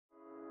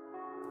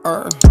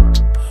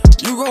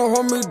You gon'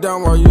 hold me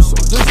down while you so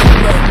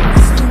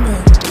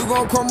disrespectful. You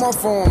gon' call my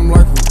phone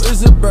like, who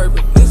is it,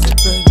 baby?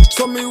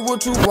 Tell me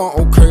what you want,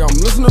 okay, I'm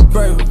listening,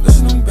 baby.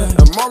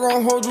 Am I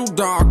gon' hold you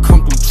down? I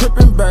come through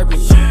tripping, baby.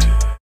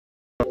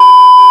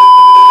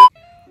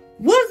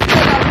 What's good,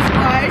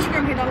 guys? It's your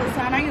girl, K-Dollar$.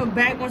 I am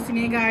back once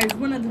again, guys,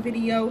 with another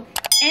video.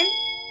 And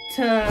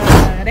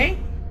today,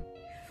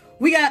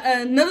 we got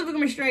another video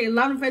coming straight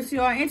live and fresh to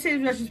y'all. And today's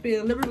reaction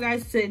video, liberty,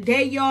 guys.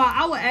 Today, y'all,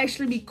 I will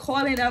actually be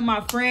calling up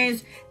my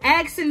friends,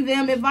 asking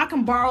them if I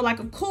can borrow like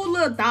a cool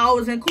little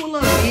 1,000, cool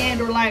little band,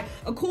 or like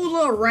a cool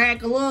little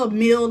rack, a little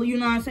meal, you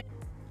know what I'm saying?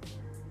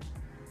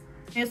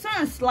 And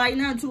something slight,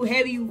 nothing too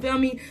heavy, you feel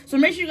me? So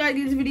make sure you guys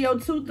give this video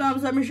 2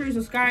 thumbs up. Make sure you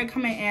subscribe,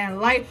 comment, and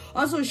like.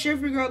 Also, share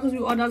for your girl, because we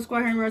all done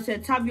squad here and at the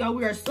top, y'all.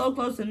 We are so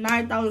close to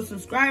 9,000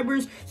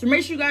 subscribers. So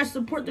make sure you guys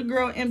support the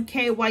girl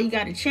MK while you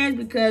got a chance,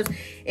 because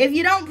if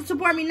you don't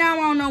support me now,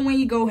 I don't know when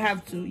you go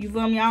have to. You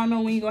feel me? I don't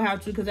know when you go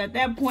have to, because at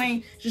that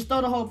point, just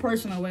throw the whole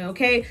person away,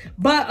 okay?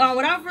 But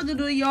without further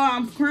ado, y'all,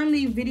 I'm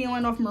currently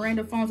videoing off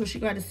Miranda's phone, so she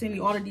got to send me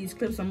all of these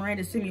clips. So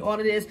Miranda sent me all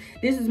of this.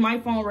 This is my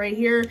phone right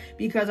here,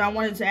 because I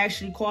wanted to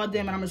actually call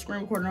them, and I'm gonna screen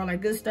record and all that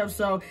good stuff.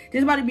 So this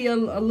is about to be a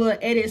little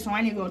edit, so I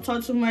ain't even gonna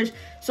talk too much.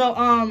 So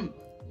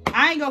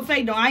I ain't gonna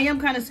fake though, I am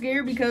kind of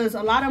scared, because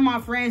a lot of my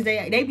friends,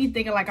 they be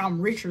thinking like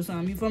I'm rich or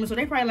something, you feel me? So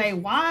they probably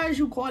like, why is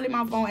you calling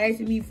my phone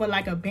asking me for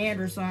like a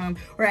band or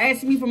something, or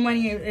asking me for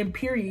money in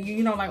period,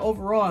 you know, like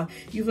overall,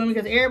 you feel me?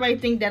 Because everybody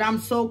think that I'm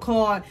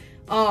so-called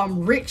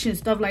rich and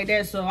stuff like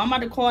that. So I'm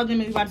about to call them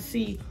and about to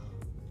see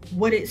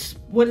what it's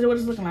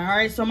looking like. All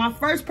right, so my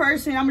first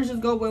person, I'm gonna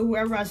just go with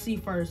whoever I see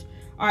first.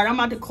 All right, I'm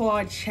about to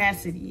call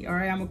Chastity. All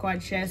right, I'm gonna call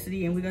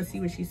Chastity, and we're gonna see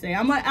what she say.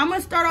 I'm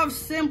gonna start off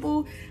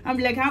simple. I'm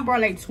be like, I borrow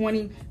like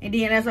 20, and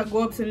then as I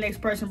go up to the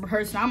next person,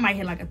 I might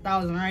hit like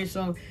 1,000. All right,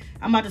 so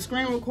I'm about to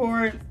screen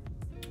record.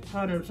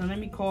 Hold up, so let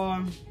me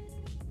call.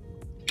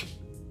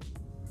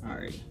 All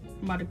right,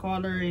 I'm about to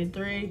call her in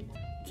 3,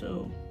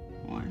 2,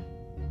 1.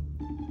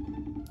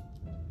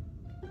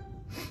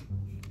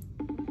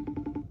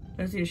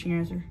 Let's see if she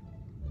answers.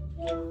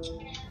 I'm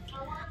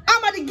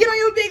about to get on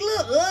your big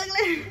little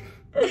ugly.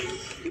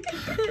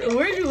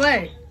 Where'd you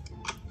at?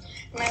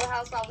 My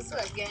house, what's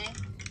up, gang?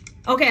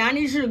 Okay, I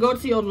need you to go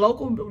to your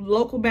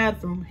local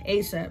bathroom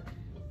ASAP.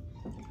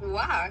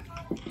 Why?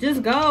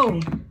 Just go.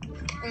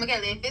 Okay,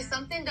 if it's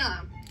something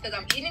dumb, because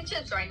I'm eating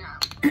chips right now.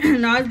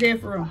 No, it's dead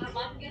for real. I'm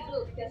about to get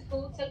food because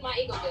food took my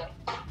ego there.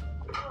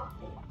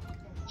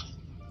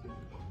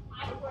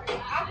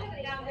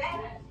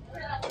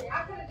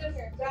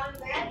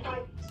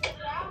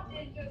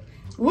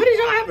 What did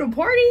y'all have a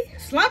party?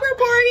 Slumber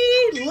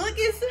party? Look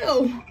at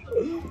so.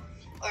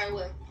 Or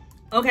what?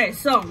 Okay,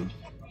 so.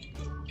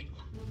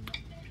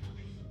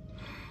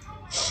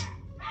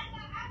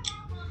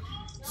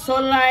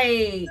 So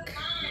like,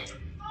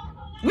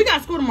 we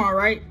got school tomorrow,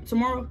 right?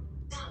 Tomorrow?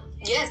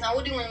 Yes, now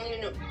what do you want me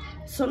to do?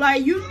 So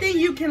like, you think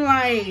you can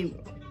like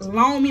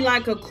loan me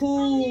like a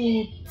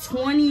cool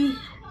 20?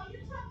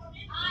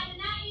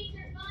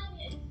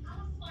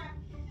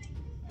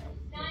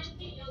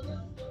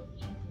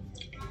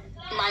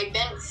 My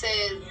bank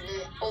says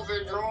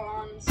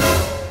overdrawn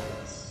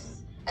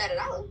at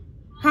 $1.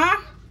 Huh?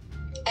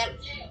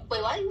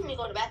 Wait, why do you want me to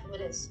go to the bathroom for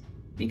this?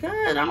 Because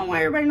I don't want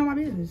everybody to know my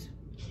business.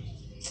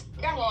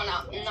 You're going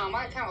out. No,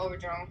 my account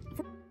overdrawn.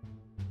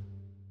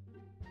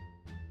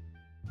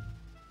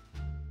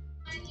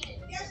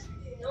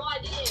 No, I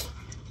didn't.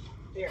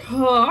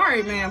 Oh, all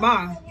right, man.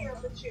 Bye.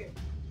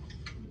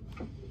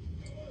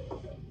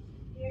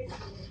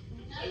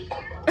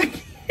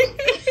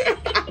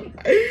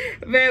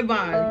 Man,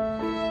 bye.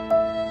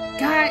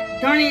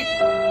 God darn it.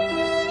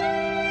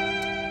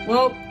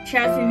 Well,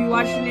 Chastity, if you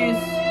watching this,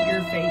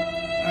 you're fake.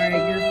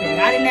 Alright, you're fake.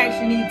 I didn't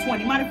actually need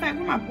 20. Matter of fact,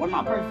 where's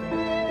my person?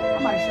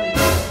 I'm about to show you.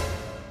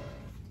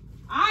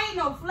 I ain't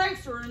no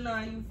flexer or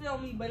nothing, you feel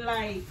me? But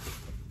like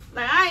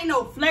I ain't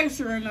no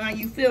flexer or nothing,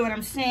 you feel what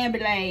I'm saying?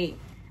 But like,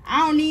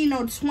 I don't need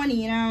no 20,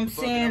 you know what I'm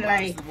saying?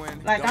 Like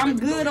I'm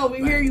good over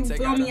here, you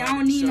feel me? I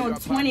don't need no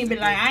 20, but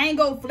like, I ain't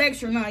go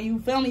flex or nothing, you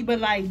feel me? But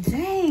like,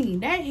 dang,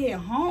 that hit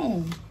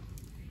home.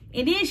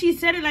 And then she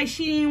said it like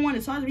she didn't want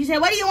to talk to me. She said,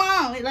 what do you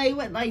want? Like,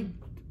 what? Like,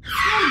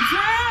 slow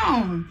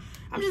down.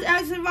 I'm just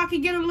asking if I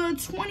could get a little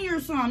 20 or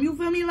something. You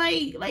feel me?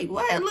 Like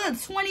what? A little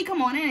 20?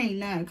 Come on, that ain't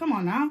nothing. Come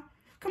on now.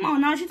 Come on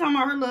now. She talking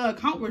about her little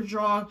account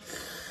withdrawal.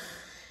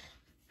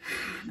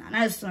 Nah,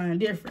 that's something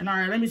different. All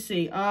right, let me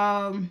see.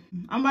 I'm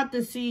about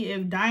to see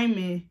if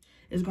Diamond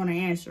is gonna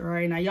answer.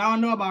 Right now, y'all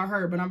know about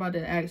her, but I'm about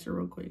to ask her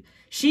real quick.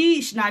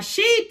 She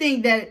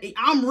think that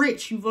I'm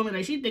rich. You feel me?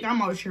 Like, she think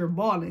I'm out here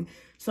balling.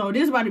 So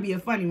this is about to be a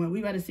funny one. We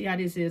about to see how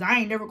this is. I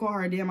ain't never called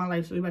her a day in my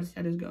life, so we about to see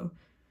how this go.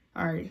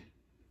 All right.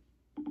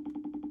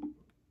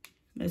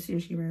 Let's see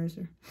if she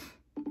answers.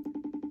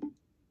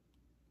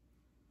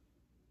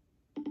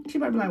 She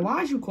might be like,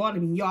 why is you calling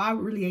me? Yo, I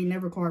really ain't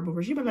never called her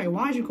before. She might be like,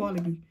 why is you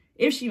calling me?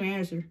 If she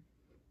answer.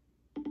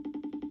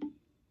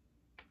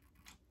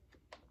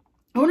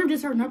 I wonder if this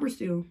is her number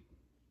still.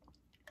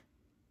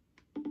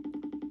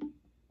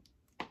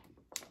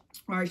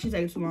 All right, she's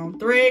taking too long.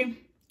 3,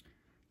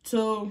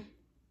 2,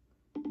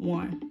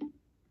 1.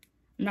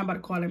 I'm not about to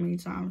call that many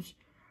times.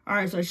 All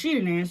right, so she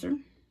didn't answer.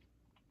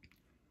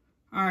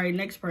 All right,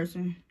 next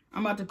person.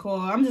 I'm about to call.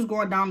 I'm just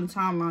going down the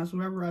timeline, so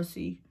whoever I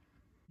see.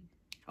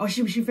 Oh,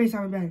 she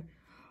FaceTiming back.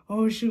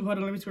 Oh, shoot. Hold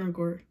on, let me screen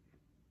record.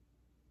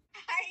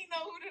 I didn't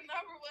know who the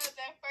number was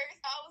at first.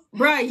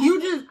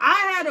 Bruh,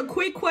 I had a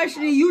quick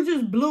question and you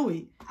just blew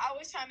it. I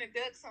was trying to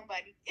duck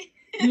somebody.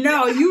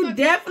 No, you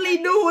definitely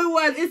knew who it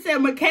was. It said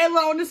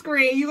Michaela on the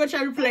screen. You gonna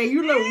try to play.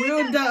 You look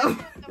real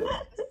dumb.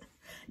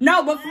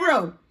 No, but for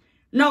real.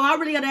 No, I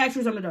really gotta ask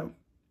you something though.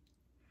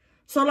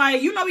 So,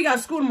 like, you know we got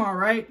school tomorrow,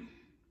 right?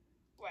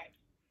 Right.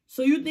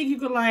 So you think you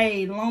could,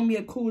 like, loan me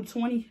a cool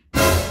 20?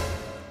 20?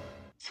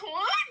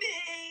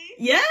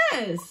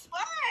 Yes.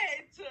 What?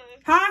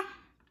 Huh?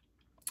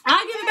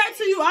 I'll give it back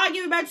to you. I'll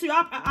give it back to you.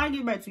 I'll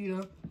give it back to you,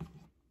 though.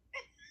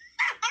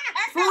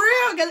 For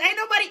real, because ain't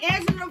nobody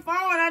answering the phone.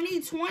 I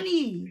need 20.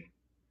 20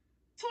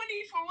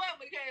 for what,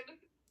 Michaela?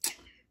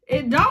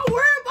 And don't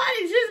worry about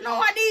it. Just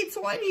know I need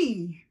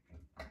 20.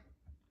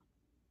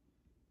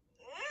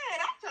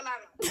 That's a lot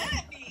of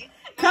money.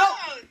 Come.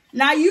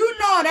 Now, you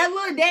know that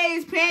little day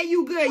is paying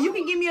you good. You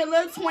can give me a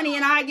little 20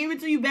 and I'll give it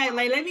to you back.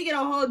 Like, let me get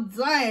a whole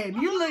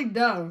dime. You look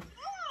dumb.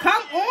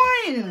 Come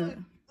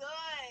on.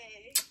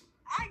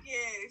 I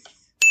guess.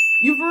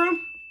 You for real?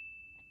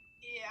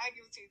 Yeah, I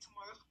give it to you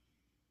tomorrow.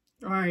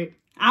 All right.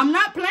 I'm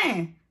not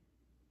playing.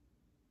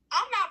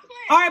 I'm not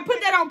playing. All right, put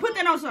that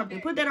on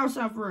something. Put that on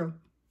something for real.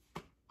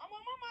 I'm on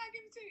my mind,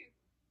 give it to you.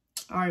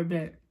 All right,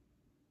 bet.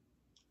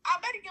 I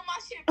better get my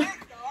shit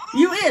back, though.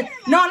 You is.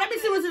 No, let me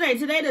see what's today.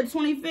 Today the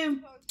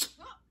 25th.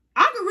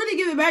 I could really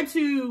give it back to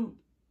you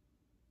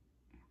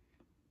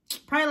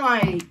probably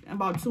like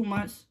about 2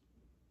 months.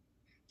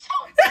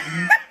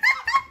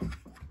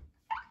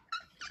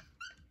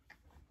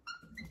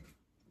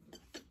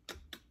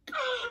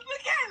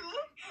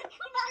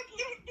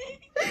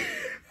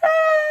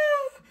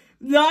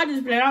 No, I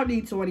just played. I don't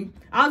need 20.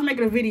 I was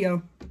making a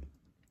video.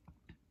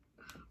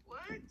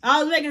 What?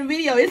 I was making a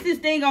video. It's this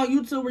thing on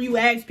YouTube where you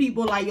ask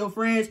people, like your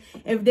friends,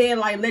 if they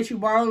like let you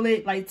borrow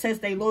it, like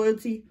test their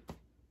loyalty.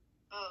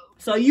 Oh.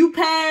 So you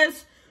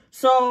pass.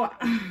 So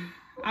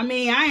I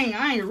mean,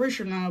 I ain't rich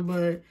or not,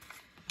 but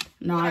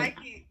no.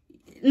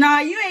 Nah,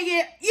 you ain't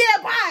get.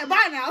 Yeah,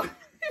 bye now.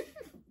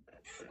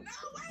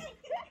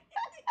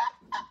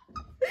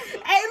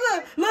 Hey,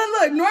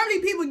 look. Normally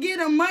people give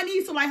them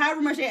money, so like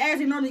however much they ask,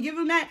 they normally give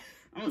them that.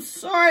 I'm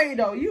sorry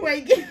though, you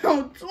ain't getting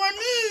on 20.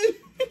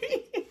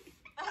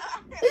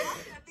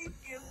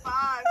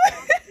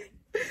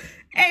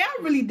 Hey, I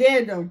really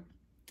did though.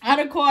 I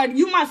done called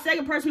you my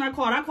second person I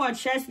called. I called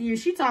Chastity and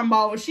she talking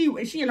about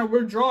she in a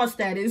withdrawal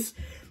status.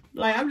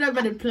 Like I'm not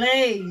gonna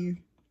play.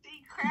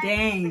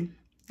 Dang,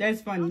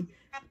 that's funny.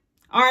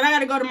 All right, I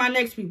gotta go to my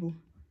next people.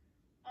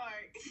 All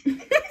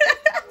right.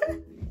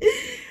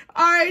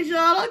 All right,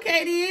 y'all.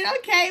 Okay, then.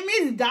 Okay,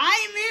 Miss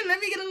Diamond.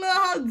 Let me get a little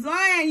hoe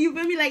Zion. You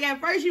feel me? Like,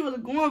 at first, she was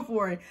going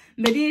for it.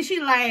 But then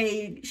she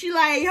like, hold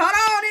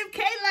on, MK.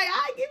 Like,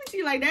 I'll give it to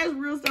you. Like, that's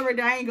real stuff right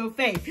there. I ain't gonna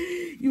fake.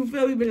 You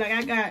feel me? But, like,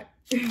 I got...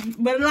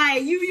 But,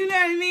 like, you know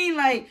what I mean?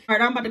 Like, all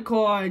right, I'm about to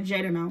call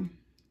Jada now.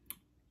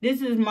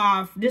 This is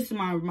my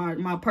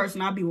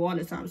person I be with all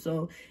the time.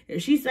 So,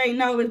 if she say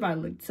no, it's about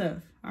to look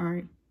tough. All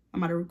right?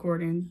 I'm about to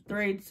record in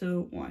 3,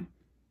 2, 1.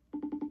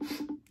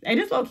 Hey,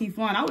 this low-key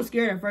fun. I was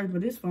scared at first,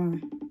 but it's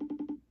fun.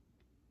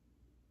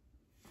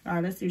 All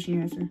right, let's see if she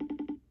answers.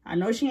 I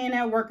know she ain't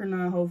at work or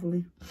none,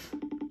 hopefully.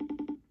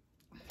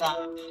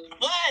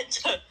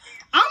 What?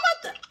 I'm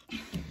at the...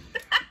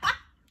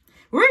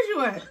 Where's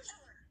you at?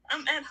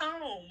 I'm at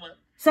home.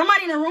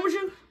 Somebody in the room with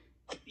you?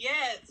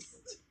 Yes.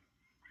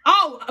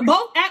 Oh,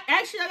 both?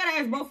 Actually, I gotta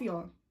ask both of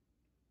y'all.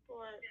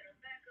 What?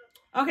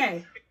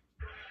 Okay.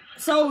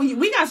 So,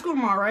 we got school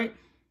tomorrow, right?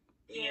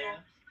 Yeah.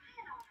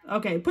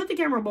 Okay, put the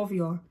camera on both of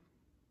y'all.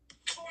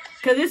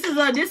 Cause this is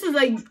a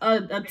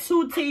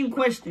 2-team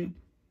question.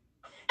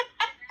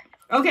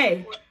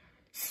 Okay.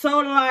 So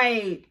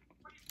like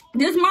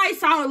this might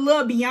sound a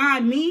little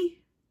beyond me.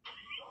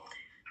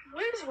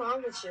 What is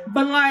wrong with you?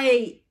 But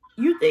like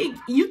you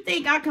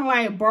think I can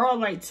like borrow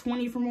like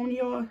 20 from one of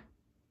y'all?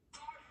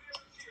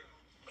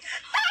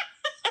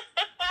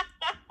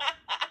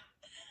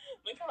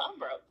 Because I'm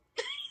broke.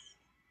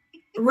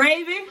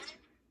 Raven?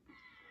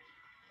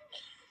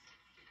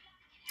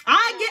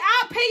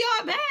 I'll pay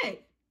y'all back.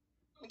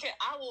 Okay,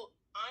 I will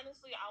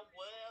honestly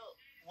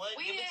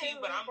would give it to you,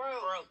 but I'm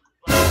broke.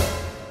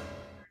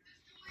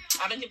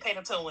 I didn't get paid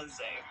until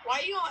Wednesday.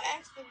 Why you don't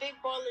ask the big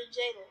baller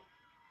Jada?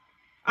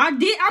 I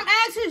did. I'm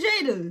asking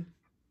Jada.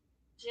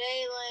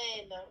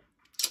 Jalen.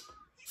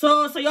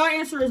 So y'all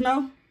answer is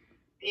no?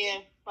 Yeah,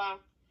 fine.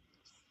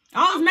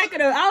 I was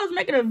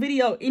making a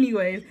video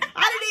anyways.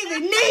 I didn't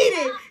even need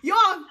it.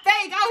 Y'all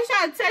fake. I was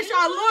trying to test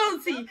y'all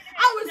loyalty.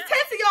 I was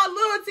testing y'all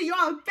loyalty.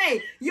 Y'all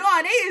fake.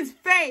 Y'all, they is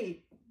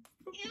fake.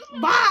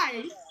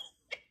 Bye.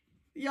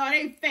 Y'all,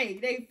 they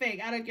fake. They fake.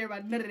 I don't care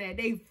about none of that.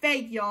 They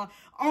fake, y'all.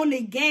 On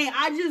the game,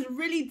 I just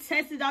really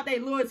tested out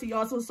their loyalty,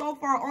 y'all. So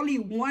far, only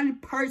one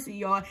person,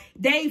 y'all.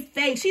 They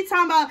fake. She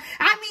talking about,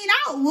 I mean,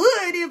 I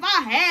would if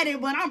I had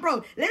it, but I'm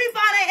broke. Let me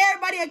find out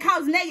everybody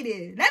account's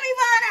negative. Let me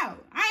find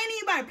out. I ain't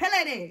even about to play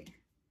like that.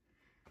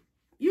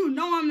 You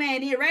know I'm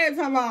mad. Then Ray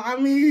talking about, I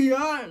mean,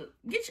 y'all,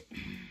 get your...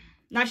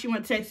 Now she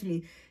want to text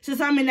me.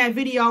 Since I'm in that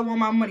video, I want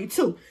my money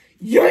too.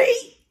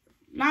 Yay!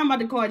 Now I'm about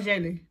to call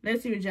Jalen.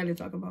 Let's see what Jalen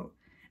talk about.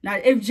 Now,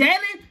 if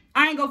Jalen,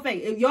 I ain't gonna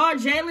fake. If y'all,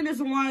 Jalen is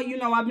the one, you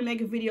know, I've been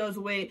making videos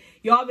with.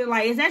 Y'all been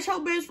like, is that your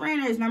best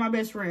friend or is not my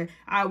best friend?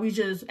 We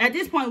just, at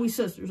this point, we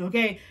sisters,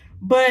 okay?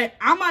 But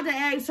I'm about to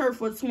ask her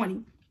for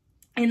 20.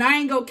 And I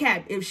ain't gonna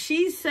cap. If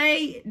she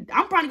say,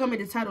 I'm probably gonna make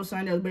the title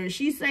something else. But if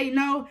she say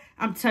no,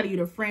 I'm telling you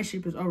the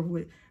friendship is over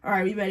with. All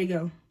right, we better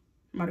go.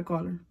 I'm about to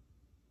call her.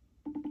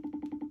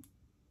 I'm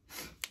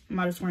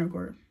about to screen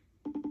record her.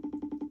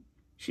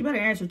 She better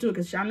answer too,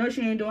 because I know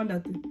she ain't doing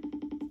nothing.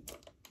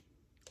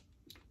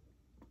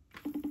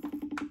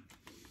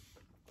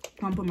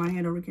 I'm gonna put my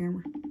hand over the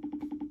camera.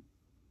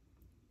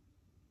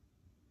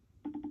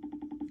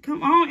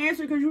 Come on,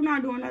 answer, because you're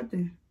not doing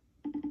nothing.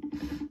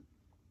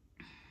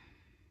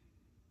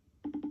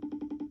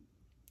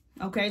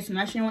 Okay, so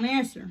now she don't want to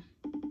answer.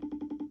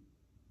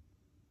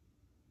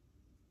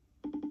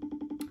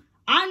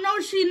 I know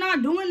she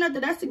not doing nothing.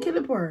 That's the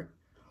killer part.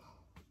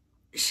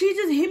 She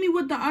just hit me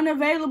with the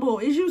unavailable.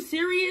 Is you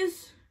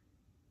serious?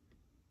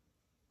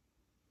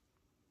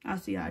 I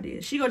see how it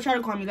is. She gonna try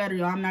to call me later,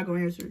 y'all. I'm not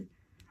gonna answer it.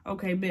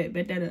 Okay, bet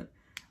that up.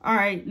 All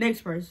right,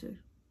 next person.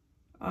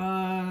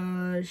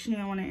 She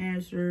didn't want to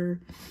answer.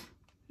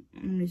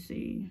 Let me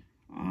see.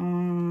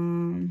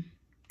 I'm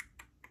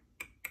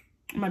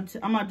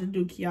about to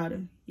do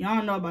Kiata. Y'all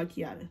don't know about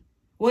Kiata.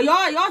 Well,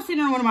 y'all seen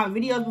her in one of my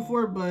videos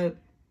before, but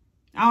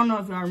I don't know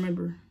if y'all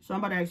remember. So I'm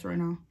about to ask her right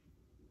now.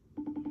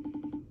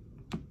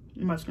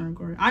 I'm about to screen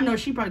record. I know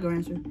she probably gonna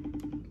answer.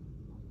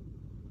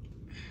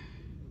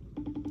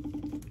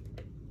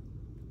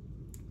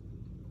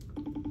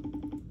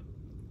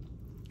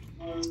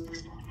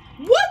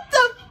 What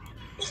the?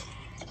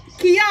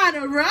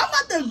 Kiana, bro. I'm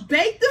about to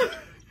bake them.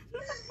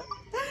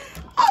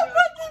 I'm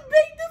about to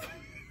bake them.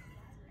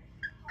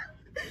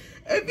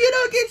 If you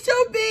don't get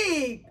so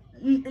big.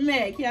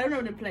 Man, Kiana, I don't know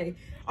what to play.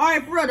 All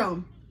right, for real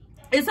though.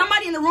 Is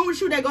somebody in the room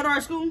with you that go to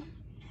our school?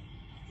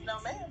 No,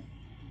 ma'am.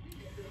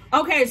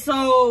 Okay,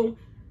 so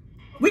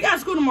we got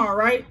school tomorrow,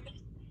 right?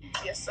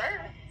 Yes,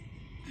 sir.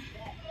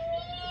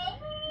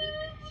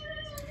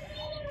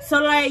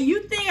 So, like,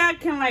 you think I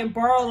can, like,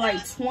 borrow,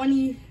 like,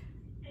 20?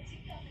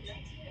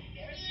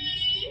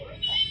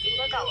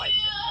 Look, I like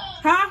you.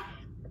 Huh?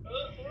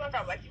 Look,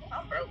 I like you.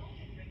 I'm broke.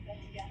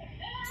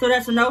 So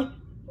that's a no?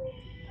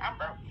 I'm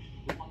broke.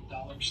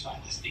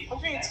 I'm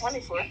paying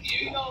 24.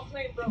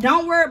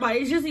 Don't worry about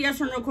it. It's just a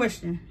yes or no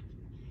question.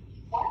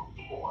 Or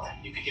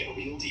you could get a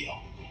real deal.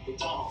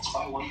 McDonald's,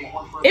 buy one, get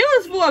one for... It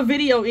was for a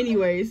video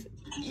anyways.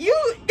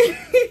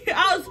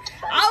 I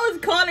was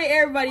calling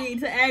everybody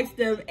to ask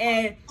them,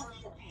 and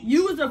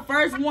you was the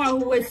first one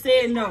who was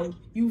saying no.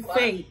 You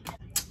fake.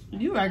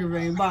 You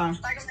aggravating, bye.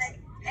 Like I'm like,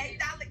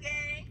 $8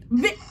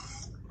 gang.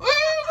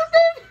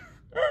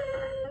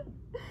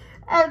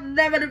 I'm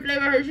never gonna play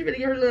with her. She gonna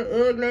get her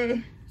little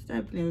ugly.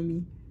 Stop playing with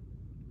me.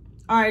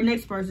 All right,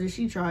 next person.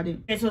 She tried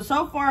it. Okay,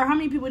 so far, how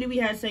many people did we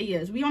have say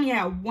yes? We only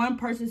had one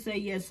person say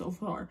yes so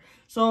far.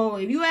 So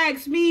if you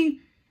ask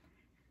me,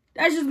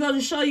 that's just going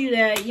to show you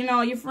that, you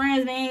know, your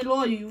friends, they ain't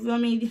loyal. You feel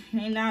me? They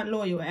ain't not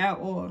loyal at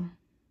all.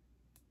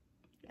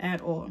 At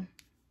all.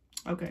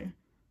 Okay.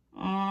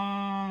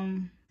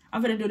 I'm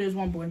gonna do this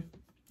one boy.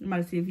 I'm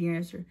about to see if he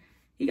answered.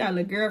 He got a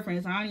little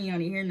girlfriend, so I don't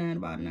even hear nothing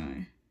about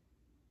none.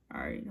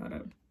 All right, hold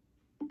up.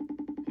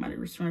 I'm about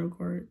to screen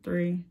record.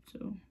 3,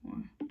 2,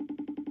 1.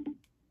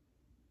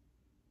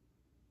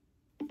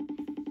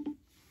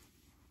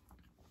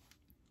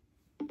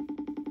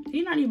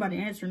 He not even about to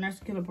answer, and that's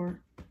the killer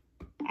part.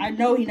 I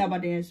know he not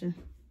about to answer.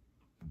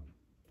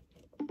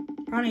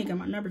 Probably ain't got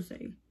my number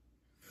saved.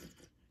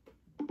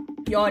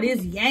 Y'all,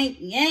 this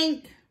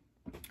yank.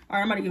 All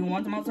right, I'm about to give him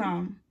one more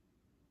time.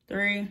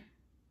 3,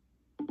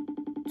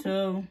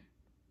 2,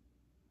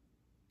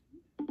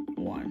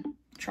 1.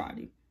 Tried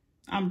it.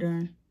 I'm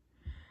done.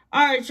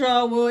 All right,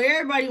 y'all. Well,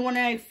 everybody want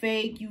to act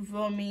fake. You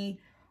feel me?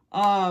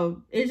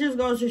 It just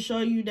goes to show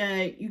you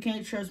that you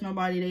can't trust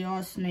nobody. They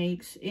all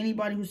snakes.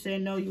 Anybody who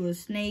said no, you a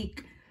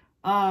snake.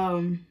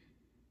 Yeah.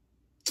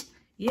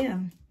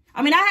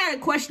 I mean, I had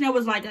a question that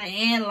was like,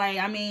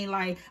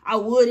 I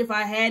would if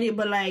I had it,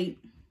 but like,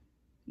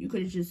 you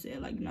could have just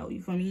said like, no,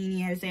 you feel me? You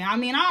didn't have to say, I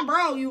mean, I'm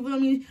broke, you feel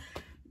me?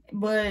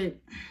 But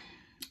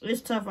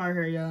it's tough out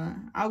here, y'all.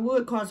 I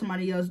would call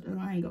somebody else.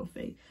 I ain't gonna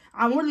fake.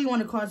 I really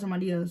want to call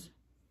somebody else.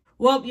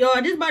 Well,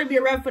 y'all, this about to be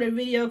a wrap for the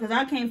video because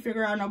I can't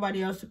figure out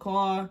nobody else to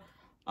call.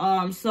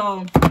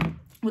 So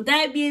with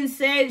that being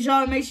said,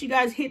 y'all, make sure you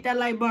guys hit that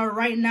like button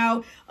right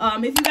now.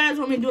 If you guys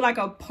want me to do like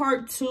a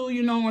part 2,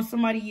 you know, on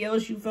somebody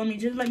else, you feel me?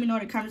 Just let me know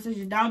in the comment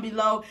section down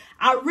below.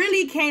 I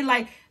really can't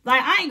like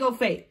I ain't gonna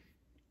fake.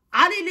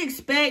 I didn't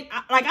expect,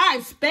 like, I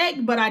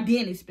expect, but I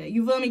didn't expect.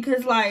 You feel me?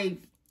 Because, like,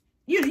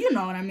 you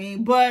know what I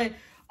mean. But,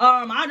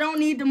 I don't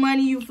need the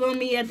money, you feel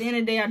me? At the end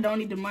of the day, I don't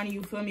need the money,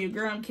 you feel me? A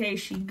girl MK,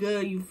 she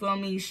good, you feel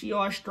me? She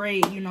all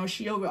straight, you know,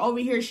 she over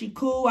here, she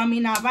cool. I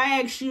mean, now, if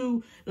I ask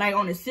you, like,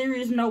 on a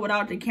serious note,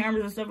 without the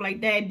cameras and stuff like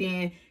that,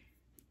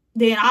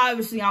 then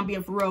obviously I'm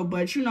being for real.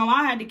 But, you know,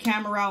 I had the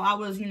camera out. I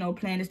was, you know,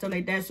 playing and stuff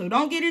like that. So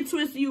don't get it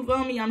twisted, you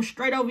feel me? I'm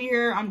straight over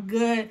here. I'm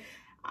good.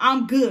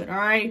 I'm good, all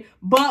right?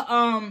 But,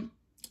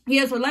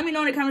 yeah, so let me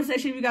know in the comment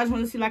section if you guys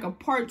want to see, like, a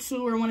part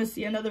 2 or want to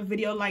see another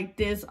video like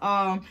this.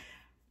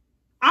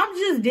 I'm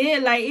just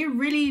dead. Like, it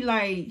really,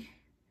 like,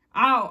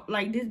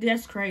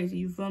 that's crazy.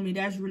 You feel me?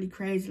 That's really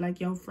crazy. Like,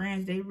 your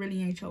friends, they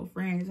really ain't your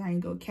friends. I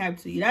ain't gonna cap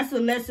to you. That's a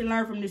lesson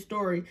learned from this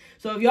story.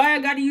 So, if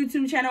y'all got a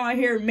YouTube channel out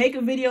here, make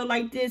a video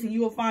like this, and you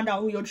will find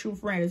out who your true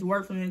friend is.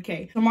 Word from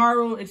MK.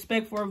 Tomorrow,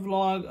 expect for a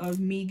vlog of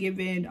me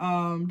giving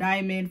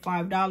Diamond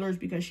 $5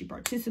 because she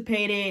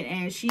participated,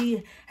 and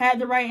she had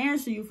the right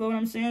answer. You feel what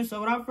I'm saying?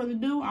 So, without further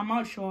ado, I'm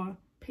out, y'all.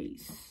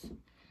 Peace.